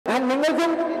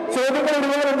നിങ്ങൾക്കും ചോദ്യങ്ങൾ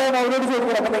ഒരുപാടുണ്ടാകും അവരോട്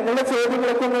ചോദിക്കണം. അപ്പൊ നിങ്ങളുടെ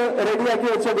ചോദ്യങ്ങളൊക്കെ ഒന്ന് റെഡിയാക്കി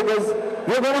വെച്ചോ. Because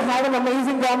you gonna have an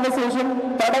amazing conversation.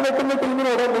 പടവെട്ടുന്ന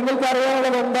ടീമിനോട് നിങ്ങൾക്ക്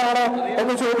അറിയാനുള്ളത് എന്താണ്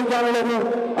എന്ന് ചോദിക്കാനുള്ള ഒരു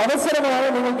അവസരമാണ്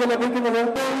നിങ്ങൾക്ക് ലഭിക്കുന്നത്.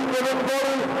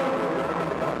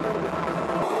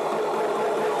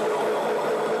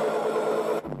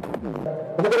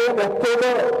 നമുക്കറിയാം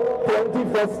ഒക്ടോബർ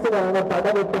 21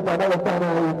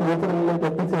 പടവെട്ടാനായി തിയേറ്ററുകളിലേക്ക്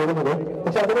എത്തിച്ചേരുന്നത്.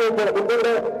 പക്ഷെ അതിനുവേണ്ടി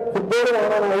ഇന്ത്യയുടെ ഫുട്ബോൾ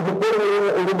കാണാനായി ഫുട്ബോൾ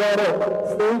ഒരുപാട്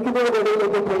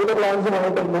സ്നേഹിക്കുന്നതിനിടയിലേക്ക് ട്രെയിലർ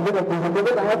ലോഞ്ചുമായിട്ട് നിവിൻ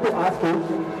എത്തിയിട്ടുണ്ട്.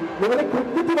 നിങ്ങളുടെ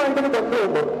ക്രിക്കറ്റുമായിട്ടൊരു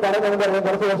ബന്ധമുണ്ട്. കാരണം നമുക്കറിയാം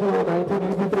കുറച്ച് വർഷം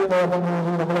 1983 എന്ന് പറഞ്ഞ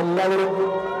നമ്മളെല്ലാവരും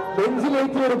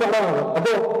ബെഞ്ചിലേറ്റിയ ഒരു പടമാണ്.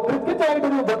 അപ്പോ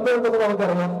ക്രിക്കറ്റായിട്ടൊരു ബന്ധമുണ്ടെന്ന്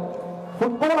നമുക്കറിയാം.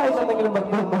 ഫുട്ബോളായിട്ട് എന്തെങ്കിലും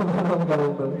ബന്ധമുണ്ടോ എന്നാണ്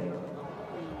നമുക്കറിയുന്നത്.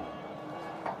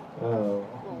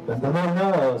 ബന്ധം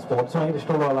പറഞ്ഞാൽ സ്പോർട്സ് ഭയങ്കര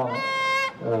ഇഷ്ടമുള്ള ആളാണ്.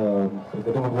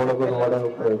 ക്രിക്കറ്റ് ഫുട്ബോളൊക്കെ ഒരുപാട്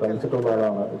കളിച്ചിട്ടുള്ള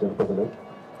ആളാണ് ചെറുപ്പത്തിൽ.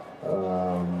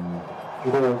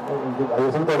 ഇത്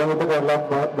ISL തുടങ്ങിയിട്ട് കേരള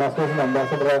ബ്ലാസ്റ്റേഴ്സിന്റെ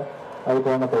അംബാസഡർ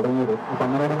ആയിട്ടാണ് തുടങ്ങിയത്. ഇപ്പം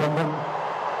അങ്ങനെ ഒരു ബന്ധം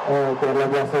കേരള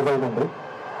ബ്ലാസ്റ്റേഴ്സായിട്ടുണ്ട്.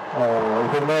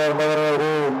 പിന്നെ എന്താ പറയുക,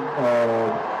 ഒരു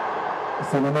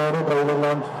സിനിമയുടെ ട്രെയിലർ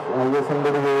ലോഞ്ച് ISLന്റെ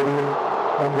ഒരു വേദിയിൽ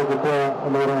നമുക്ക് കിട്ടുക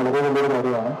എന്ന് പറയുന്നത് വളരെ വലിയൊരു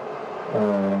കാര്യമാണ്.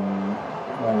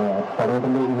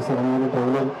 പടവെട്ടിൻ്റെ ഈ സിനിമയുടെ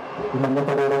ട്രെയിലർ ഈ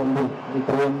മഞ്ഞപ്പടയുടെ മുമ്പിൽ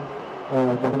ഇത്രയും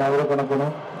 14,000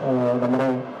 നമ്മുടെ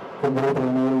ഫുട്ബോൾ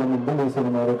പ്രേമികളുടെ മുമ്പിൽ ഈ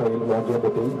സിനിമയുടെ ട്രെയിലർ ലോഞ്ച് ചെയ്യാൻ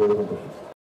പറ്റി വളരെ സന്തോഷം.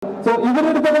 സോ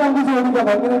ഇവരെടുത്തൊക്കെ നമുക്ക് ചോദിക്കാം,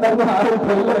 എങ്ങനെ ഉണ്ടായിരുന്നു ആ ഒരു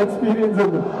ട്രെയിലർ എക്സ്പീരിയൻസ്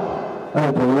ഉണ്ട്?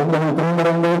 ട്രെയിലറിൽ ഇത്രയും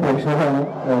പറയുന്നത് പ്രേക്ഷകരാണ്,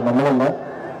 നമ്മളല്ല,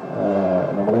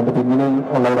 നമ്മളതിൻ്റെ പിന്നിൽ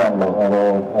ഉള്ളവരാണല്ലോ. അപ്പോൾ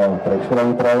പ്രേക്ഷകരുടെ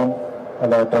അഭിപ്രായം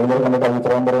അല്ല, ട്രെയിലർ കണ്ടിട്ട്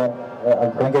അഭിപ്രായം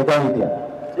കേൾക്കാൻ പറ്റിയാണ്.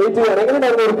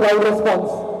 എങ്ങനെയായിരുന്നു ഒരു ക്രൗഡ്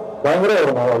റെസ്പോൺസ്?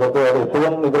 ഭയങ്കരമായിരുന്നു. അവർക്ക്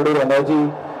എപ്പോഴും ഇവരുടെ ഒരു എനർജി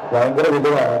ഭയങ്കര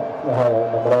വലുതാണ്.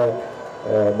 നമ്മുടെ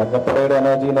മഞ്ഞപ്പടയുടെ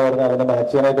എനർജി എന്ന് പറഞ്ഞാൽ അതിനെ മാച്ച്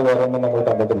ചെയ്യാനായിട്ട് വേറെ ഒന്നും നമ്മൾ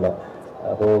കണ്ടിട്ടില്ല.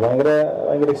 അപ്പോൾ ഭയങ്കര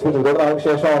എക്സ്പീരിയൻസ്. ഒരുപാട് നാൾക്ക്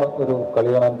ശേഷമാണ് ഒരു കളി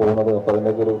കാണാൻ പോകുന്നത്. അപ്പോൾ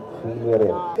അതിൻ്റെ ഒരു ഫീൽ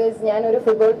വേറെയാണ്. ഞാനൊരു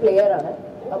ഫുട്ബോൾ പ്ലെയർ ആണ്.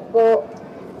 അപ്പോൾ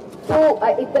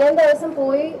ഇത്രയും ദിവസം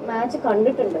പോയി മാച്ച്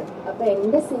കണ്ടിട്ടുണ്ട്. അപ്പൊ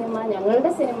എന്റെ സിനിമ,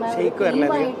 ഞങ്ങളുടെ സിനിമ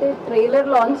ടീമായിട്ട് ട്രെയിലർ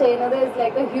ലോഞ്ച് ചെയ്യുന്നത് is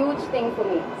like A huge thing for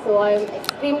me. So I am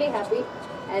extremely happy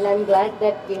and I'm glad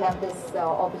that we have this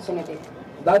opportunity.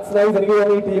 That's nice. എനിക്ക്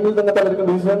തോന്നുന്നു ഈ ടീമിൽ തന്നെ പലർക്കും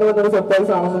വിശ്വന്റെ വന്നൊരു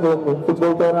സർപ്രൈസ് ആണെന്ന് തോന്നുന്നു.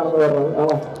 ഫുട്ബോൾ പ്ലെയർ ആണെന്ന് പറഞ്ഞത്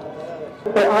ആണോ?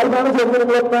 ആർക്കാണ്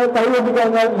ചോദിക്കുന്നത്? കൈ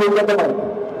ഒപ്പിക്കാഞ്ഞാൽ ജയിക്കട്ടമായി.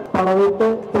 പടവെട്ട്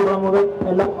തുറമുകൾ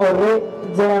എല്ലാം ഒരേ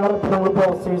ജേണർ നമ്മൾ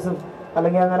പോസ്റ്റേഴ്സും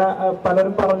അല്ലെങ്കിൽ അങ്ങനെ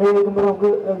പലരും പറഞ്ഞു കേൾക്കുമ്പോൾ നമുക്ക്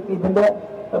ഇതിന്റെ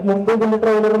മുമ്പ് ഇതിന്റെ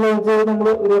ട്രെയിലർ ലോഞ്ച് ചെയ്ത് നമ്മൾ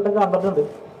ഒരു വട്ടം കണ്ടിട്ടുണ്ട്.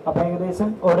 അപ്പൊ ഏകദേശം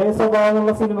ഒരേ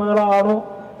സ്വഭാവമുള്ള സിനിമകളാണോ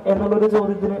എന്നുള്ളൊരു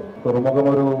ചോദ്യത്തിന് തുറമുഖം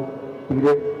ഒരു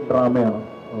പീരിയഡ് ഡ്രാമയാണ്.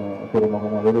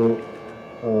 തുറമുഖം അതൊരു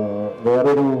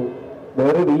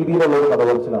വേറെ രീതിയിലുള്ളൊരു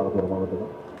കഥപറച്ചിലാണ് തുറമുഖത്തിൽ.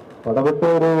 പടവെട്ട്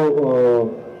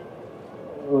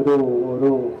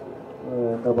ഒരു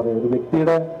എന്താ പറയുക, ഒരു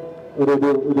വ്യക്തിയുടെ ഒരു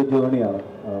ജേണിയാണ്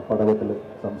പടവെട്ടിൽ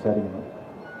സംസാരിക്കുന്നത്.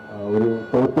 ഒരു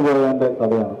തോറ്റുപോയവൻ്റെ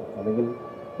കഥയാണ്, അല്ലെങ്കിൽ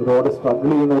ഒരുപാട് സ്ട്രഗിൾ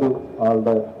ചെയ്യുന്ന ഒരു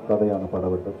ആളുടെ കഥയാണ്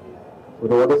പടവെട്ട്.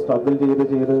 ഒരുപാട് സ്ട്രഗിൾ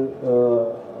ചെയ്ത്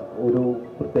ഒരു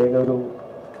പ്രത്യേക ഒരു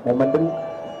മൊമെന്റിൽ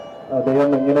അദ്ദേഹം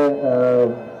എങ്ങനെ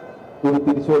ഒരു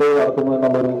തിരിച്ചുവരവ് നടത്തുന്നു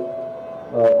എന്നുള്ളൊരു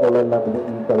ഉള്ളെല്ലാം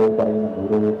ഈ കഥയിൽ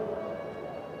പറയുന്നുണ്ട്.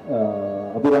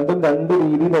 അത് രണ്ടും രണ്ട്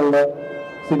രീതിയിലുള്ള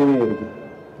സിനിമയായിരിക്കും.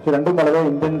 പക്ഷെ രണ്ടും വളരെ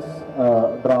ഇന്റൻസ്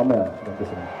ഡ്രാമയാണ് രണ്ട്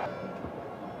സിനിമ.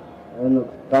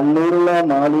 കണ്ണൂരുള്ള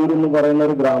മാലൂർ എന്ന് പറയുന്ന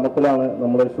ഒരു ഗ്രാമത്തിലാണ്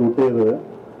നമ്മൾ ഷൂട്ട് ചെയ്തത്.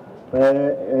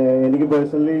 എനിക്ക്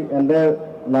പേഴ്സണലി എൻ്റെ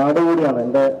നാട് കൂടിയാണ്,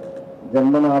 എൻ്റെ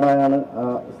ജന്മനാടായാണ് ആ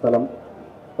സ്ഥലം.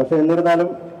 പക്ഷെ എന്നിരുന്നാലും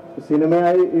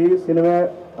ഈ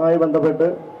സിനിമയായി ബന്ധപ്പെട്ട്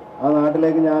ആ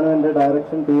നാട്ടിലേക്ക് ഞാനും എൻ്റെ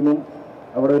ഡയറക്ഷൻ ടീമും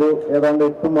അവിടെ ഒരു ഏതാണ്ട്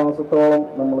 8 മാസത്തോളം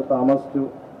നമ്മൾ താമസിച്ചു.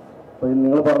 അപ്പോൾ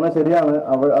നിങ്ങൾ പറഞ്ഞാൽ ശരിയാണ്,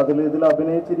 ഇതിൽ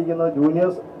അഭിനയിച്ചിരിക്കുന്ന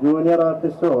ജൂനിയർ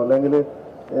ആർട്ടിസ്റ്റോ അല്ലെങ്കിൽ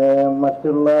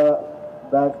മറ്റുള്ള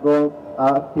ബാക്ക്ഗ്രൗണ്ട്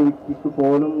ആക്ടിവിറ്റിക്ക്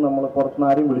പോലും നമ്മൾ പുറത്തുനിന്ന്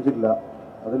ആരെയും വിളിച്ചിട്ടില്ല.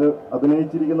 അതിൽ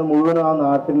അഭിനയിച്ചിരിക്കുന്ന മുഴുവനും ആ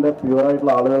നാട്ടിൻ്റെ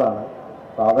പ്യുവറായിട്ടുള്ള ആളുകളാണ്.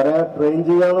 അപ്പോൾ അവരെ ട്രെയിൻ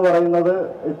ചെയ്യുക എന്ന് പറയുന്നത്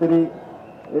ഇത്തിരി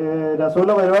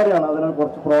രസമുള്ള പരിപാടിയാണ്. അതിന്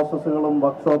കുറച്ച് പ്രോസസ്സുകളും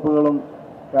വർക്ക്ഷോപ്പുകളും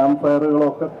ക്യാമ്പ് ഫയറുകളും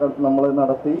ഒക്കെ നമ്മൾ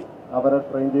നടത്തി അവരെ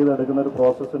ട്രെയിൻ ചെയ്തെടുക്കുന്ന ഒരു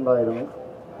പ്രോസസ്സ് ഉണ്ടായിരുന്നു.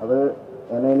 അത്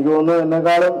എനിക്ക് തോന്നുന്നു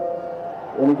എന്നെക്കാളും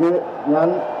ഞാൻ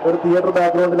ഒരു തിയേറ്റർ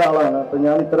ബാക്ക്ഗ്രൗണ്ടിലെ ആളാണ്. അപ്പം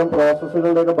ഞാൻ ഇത്തരം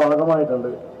പ്രോസസ്സുകളുടെയൊക്കെ ഭാഗമായിട്ടുണ്ട്.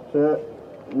 പക്ഷേ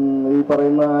ഈ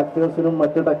പറയുന്ന ആക്ടേഴ്സിനും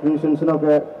മറ്റ്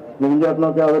ടെക്നീഷ്യൻസിനൊക്കെ നിവിൻ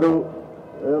ചേട്ടനൊക്കെ അതൊരു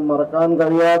മറക്കാൻ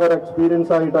കഴിയാത്തൊരു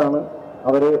എക്സ്പീരിയൻസ് ആയിട്ടാണ്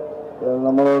അവർ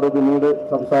നമ്മളോട് പിന്നീട്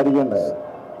സംസാരിക്കേണ്ടത്.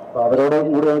 അപ്പോൾ അവരോട്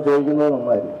കൂടെ ചോദിക്കുന്നത്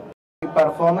നന്നായിരിക്കും.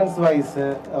 പെർഫോമൻസ് വൈസ്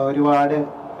ഒരുപാട്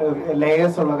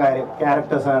ലേയേഴ്സ് ഉള്ള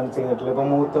ക്യാരക്ടേഴ്സാണ് ചെയ്തിട്ടുള്ളത്. ഇപ്പോൾ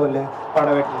മൂത്തോല്,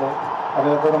 പടവെട്ടില്,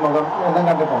 അതുപോലെ മുഖം എല്ലാം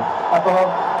കണ്ടിട്ടുണ്ട്. അപ്പോൾ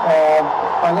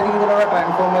പല രീതിയിലുള്ള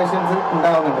ട്രാൻസ്ഫോർമേഷൻസ്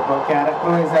ഉണ്ടാകുന്നുണ്ട്. ഇപ്പോൾ ക്യാരക്ടർ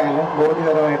വൈസ് ആയാലും ബോഡി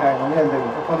പരമായിട്ടായാലും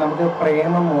എന്തെങ്കിലും. ഇപ്പോൾ നമുക്ക്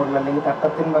പ്രേമം മോഡൽ അല്ലെങ്കിൽ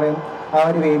തട്ടത്തിൻ പറയും ആ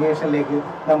ഒരു വേരിയേഷനിലേക്ക്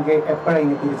നമുക്ക്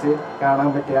എപ്പോഴാണ് തിരിച്ച് കാണാൻ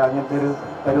പറ്റുക? അങ്ങനത്തെ ഒരു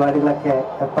പരിപാടികളൊക്കെ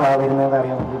എപ്പോഴാണ് വരുന്നതെന്ന്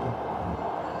അറിയാൻ വേണ്ടിയിട്ട്.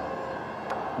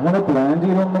 അങ്ങനെ പ്ലാൻ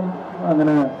ചെയ്തൊന്നും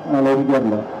അങ്ങനെ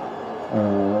ആലോചിക്കാറില്ല.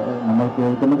 നമ്മൾ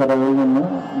കേൾക്കുന്ന കഥകളിൽ നിന്ന്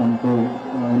നമുക്ക്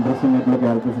ഇൻട്രസ്റ്റിംഗ് ആയിട്ടുള്ള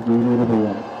ക്യാരക്ടേഴ്സ് ചെയ്ത്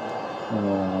പോകാം.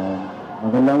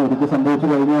 അതെല്ലാം ഒരിക്കൽ സംഭവിച്ചു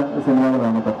കഴിഞ്ഞ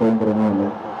സിനിമകളാണ് തട്ടവും പ്രേമമല്ല.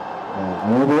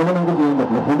 അതേപോലെ നമുക്ക് ചെയ്യാൻ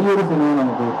പറ്റില്ല. പുതിയൊരു സിനിമ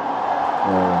നമുക്ക്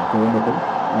ചെയ്യാൻ പറ്റും.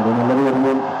 അത് നല്ലത്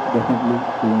വരുമ്പോൾ ഡെഫിനറ്റ്ലി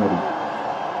ചെയ്യാൻ പറ്റും.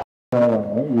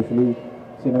 യൂഷ്വലി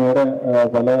സിനിമയുടെ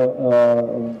പല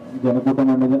ജനക്കൂട്ടം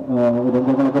കൊണ്ട്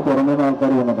രംഗങ്ങളൊക്കെ തുറന്നുന്ന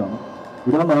ആൾക്കാർ വന്നതാണ്.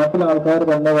 ഇത് ആ നാട്ടിലെ ആൾക്കാർ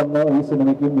തന്നെ വന്ന് ഈ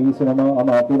സിനിമയ്ക്കും ഈ സിനിമ ആ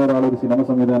നാട്ടിലെ ഒരാളൊരു സിനിമ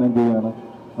സംവിധാനം ചെയ്യുകയാണ്.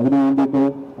 അതിനു വേണ്ടിയിട്ട്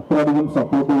അത്രയധികം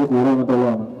സപ്പോർട്ട് ചെയ്ത് കൂടെ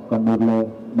വന്നിട്ടുള്ളതാണ് കണ്ണൂരിലെ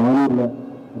മാലൂരിലെ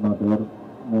നാട്ടുകാർ.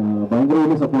 ഭയങ്കര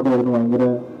വലിയ സപ്പോർട്ടായിരുന്നു. ഭയങ്കര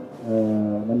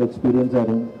നല്ല എക്സ്പീരിയൻസ്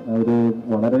ആയിരുന്നു. അവർ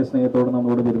വളരെ സ്നേഹത്തോടെ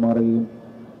നമ്മളോട് പെരുമാറുകയും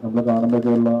നമ്മൾ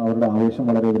കാണുമ്പോഴേക്കുള്ള അവരുടെ ആവേശം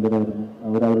വളരെ വലുതായിരുന്നു.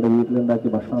 അവരവരുടെ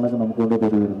വീട്ടിലുണ്ടാക്കിയ ഭക്ഷണങ്ങളൊക്കെ നമുക്ക് കൊണ്ട്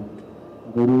തരുമായിരുന്നു.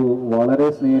 അതൊരു വളരെ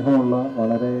സ്നേഹമുള്ള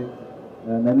വളരെ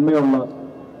നന്മയുള്ള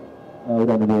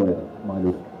ഒരു അനുഭവമായിരുന്നു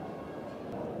മാലൂർ.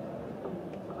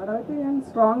 പടവെട്ട് ഞാൻ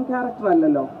സ്ട്രോങ് ക്യാരക്ടർ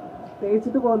അല്ലല്ലോ,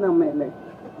 തേച്ചിട്ട് പോകുന്ന അമ്മയല്ലേ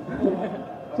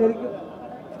ശരിക്കും.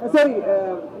 സോറി,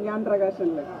 ഞാൻ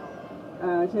പ്രകാശനല്ലേ.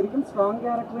 ശരിക്കും സ്ട്രോങ്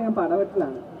ക്യാരക്ടർ ഞാൻ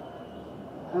പടവെട്ടിലാണ്.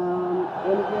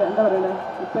 എനിക്ക് എന്താ പറയുന്നത്,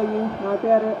 ഇപ്പം ഈ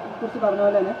നാട്ടുകാരെ കുറിച്ച് പറഞ്ഞ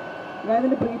പോലെ തന്നെ ഞാൻ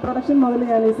ഇതിൻ്റെ പ്രീ പ്രൊഡക്ഷൻ മുതൽ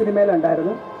ഞാൻ ഈ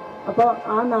സിനിമയിലുണ്ടായിരുന്നു. അപ്പോൾ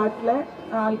ആ നാട്ടിലെ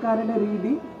ആൾക്കാരുടെ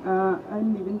രീതി,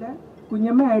 നിവിൻ്റെ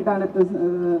കുഞ്ഞമ്മയായിട്ടാണ്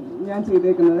ഞാൻ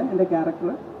ചെയ്തേക്കുന്നത്. എൻ്റെ ക്യാരക്ടർ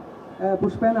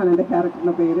പുഷ്പ എന്നാണ് എൻ്റെ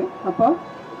ക്യാരക്ടറിൻ്റെ പേര്. അപ്പോൾ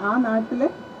ആ നാട്ടിലെ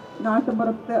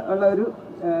നാട്ടുപുറത്ത് ഉള്ള ഒരു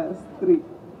സ്ത്രീ.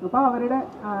 അപ്പോൾ അവരുടെ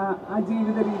ആ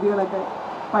ജീവിത രീതികളൊക്കെ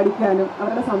പഠിക്കാനും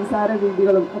അവരുടെ സംസാര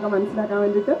രീതികളും ഒക്കെ മനസ്സിലാക്കാൻ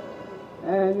വേണ്ടിയിട്ട്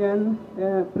ഞാൻ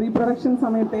പ്രീ പ്രൊഡക്ഷൻ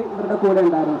സമയത്തെ ഇവരുടെ കൂടെ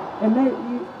ഉണ്ടായിരുന്നു. എന്നെ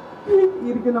ഈ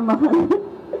ഇരിക്കുന്ന മഹാൻ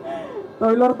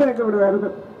തൊഴിലുറപ്പിനൊക്കെ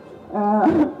വിടുമായിരുന്നു.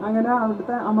 അങ്ങനെ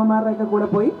അവിടുത്തെ അമ്മമാരുടെയൊക്കെ കൂടെ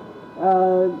പോയി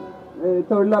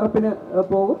തൊഴിലുറപ്പിന്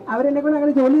പോകും. അവരെന്നെ കൂടെ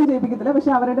അങ്ങനെ ജോലിയും ചെയ്യിപ്പിക്കത്തില്ല,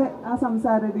 പക്ഷെ അവരുടെ ആ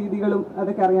സംസാര രീതികളും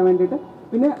അതൊക്കെ അറിയാൻ വേണ്ടിയിട്ട്.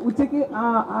 പിന്നെ ഉച്ചയ്ക്ക്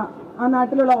ആ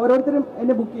നാട്ടിലുള്ള ഓരോരുത്തരും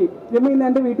എന്നെ ബുക്ക് ചെയ്യും. രമ്യ ഇന്ന്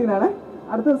എൻ്റെ വീട്ടിൽ നിന്നാണ്,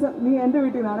 അടുത്ത ദിവസം നീ എൻ്റെ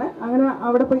വീട്ടിൽ നിന്നാണ്. അങ്ങനെ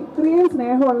അവിടെ പോയി ഇത്രയും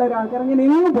സ്നേഹമുള്ള ഒരാൾക്കാരെ ഞാൻ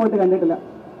എങ്ങനെയും പോയിട്ട് കണ്ടിട്ടില്ല.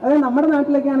 അതായത് നമ്മുടെ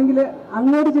നാട്ടിലൊക്കെ ആണെങ്കിൽ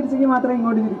അങ്ങോട്ട് ചിരിച്ചെങ്കിൽ മാത്രമേ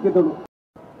ഇങ്ങോട്ട് ചിരിക്കത്തുള്ളൂ.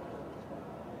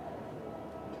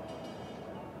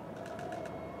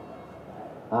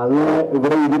 അതിനെ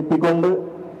ഇവിടെ ഇരുത്തിക്കൊണ്ട്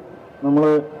നമ്മൾ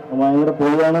ഭയങ്കര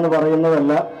പൊളിയാണെന്ന്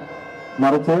പറയുന്നതല്ല,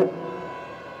 മറിച്ച്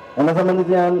എന്നെ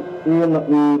സംബന്ധിച്ച് ഞാൻ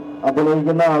ഈ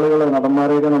അഭിനയിക്കുന്ന ആളുകളെ,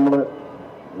 നടന്മാരെയൊക്കെ നമ്മൾ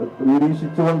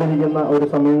നിരീക്ഷിച്ചുകൊണ്ടിരിക്കുന്ന ഒരു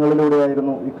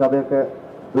സമയങ്ങളിലൂടെയായിരുന്നു ഈ കഥയൊക്കെ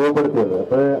രൂപപ്പെടുത്തിയത്.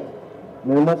 അപ്പോൾ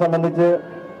നിവിനെ സംബന്ധിച്ച്,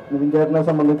 നിവിൻ ചേട്ടനെ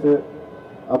സംബന്ധിച്ച്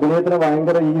അഭിനയത്തിന്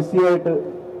ഭയങ്കര ഈസി ആയിട്ട്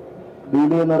ഡീൽ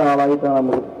ചെയ്യുന്ന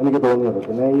ഒരാളായിട്ടാണ് എനിക്ക് തോന്നിയത്.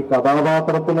 പിന്നെ ഈ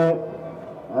കഥാപാത്രത്തിന്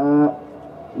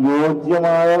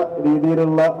യോഗ്യമായ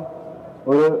രീതിയിലുള്ള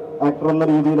ഒരു ആക്ടർ എന്ന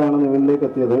രീതിയിലാണ് നിവിനിലേക്ക്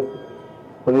എത്തിയത്.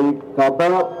 അപ്പോൾ ഈ കഥ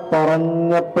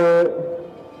പറഞ്ഞപ്പോൾ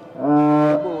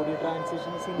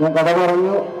ഞാൻ കഥ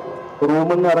പറഞ്ഞു,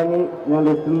 റൂമിൽ നിന്ന് ഇറങ്ങി ഞാൻ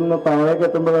ലിഫ്റ്റിൽ നിന്ന് താഴേക്ക്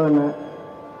എത്തുമ്പോൾ തന്നെ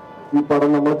ഈ പടം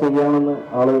നമ്മൾ ചെയ്യാമെന്ന്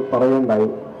ആള് പറയുണ്ടായി.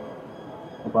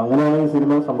 അപ്പൊ അങ്ങനെയാണ് ഈ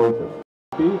സിനിമ സംഭവിച്ചത്.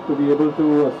 To be able to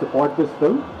support this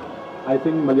film, I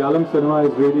think Malayalam cinema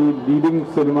is really leading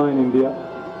cinema in India,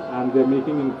 and they're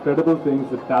making incredible things.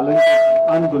 The talent is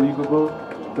unbelievable.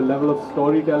 The level of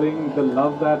storytelling, the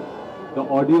love that the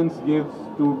audience gives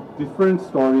to different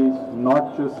stories, not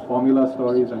just formula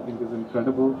stories, I think is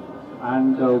incredible.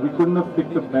 And we couldn't have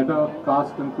picked a better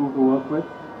cast and crew to work with,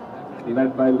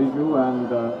 led by Liju,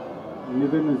 and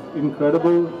Nivin is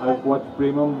incredible. I've watched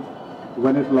Premam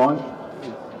when it launched.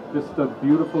 It's just a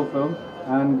beautiful film,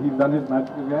 and he's done his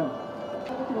magic again.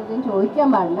 ചോദിക്കാൻ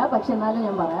പാടില്ല, പക്ഷെ എന്നാലും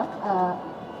ഞാൻ പറയാം.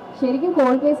 ശരിക്കും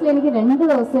call കേസിൽ എനിക്ക് 2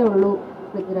 ദിവസമേ ഉള്ളൂ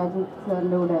പൃഥ്വിരാജ്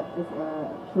സാറിൻ്റെ കൂടെ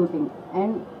ഷൂട്ടിങ്.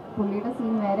 ആൻഡ് പുള്ളിയുടെ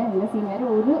സീൻ വേറെ, എൻ്റെ സീൻ വേറെ,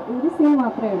 ഒരു സീൻ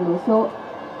മാത്രമേ ഉള്ളൂ. So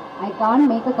I can't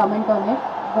make A comment on it.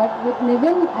 But with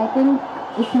Nivin I think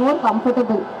it's more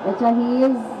comfortable. വെച്ചാൽ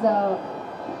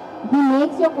he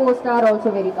makes your co-star also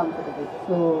very comfortable.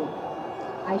 So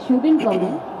I shouldn't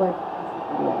comment, but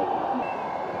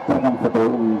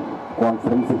comfortable,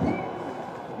 confidence.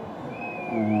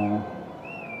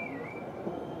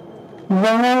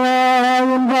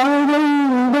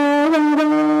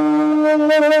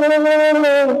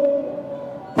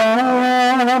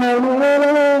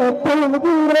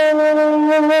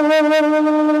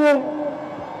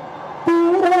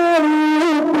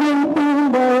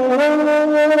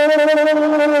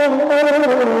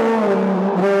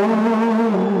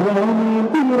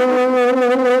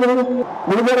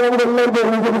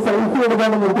 എല്ലാവർക്കും selfie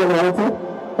എടുക്കാമെന്ന് നോക്കിയത്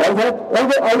I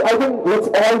think let's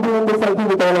all be in the selfie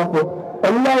with all of you.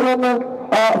 എല്ലാവരും ഒന്ന്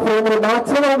ഫ്രെയിമിൽ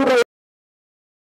maximum നമുക്ക്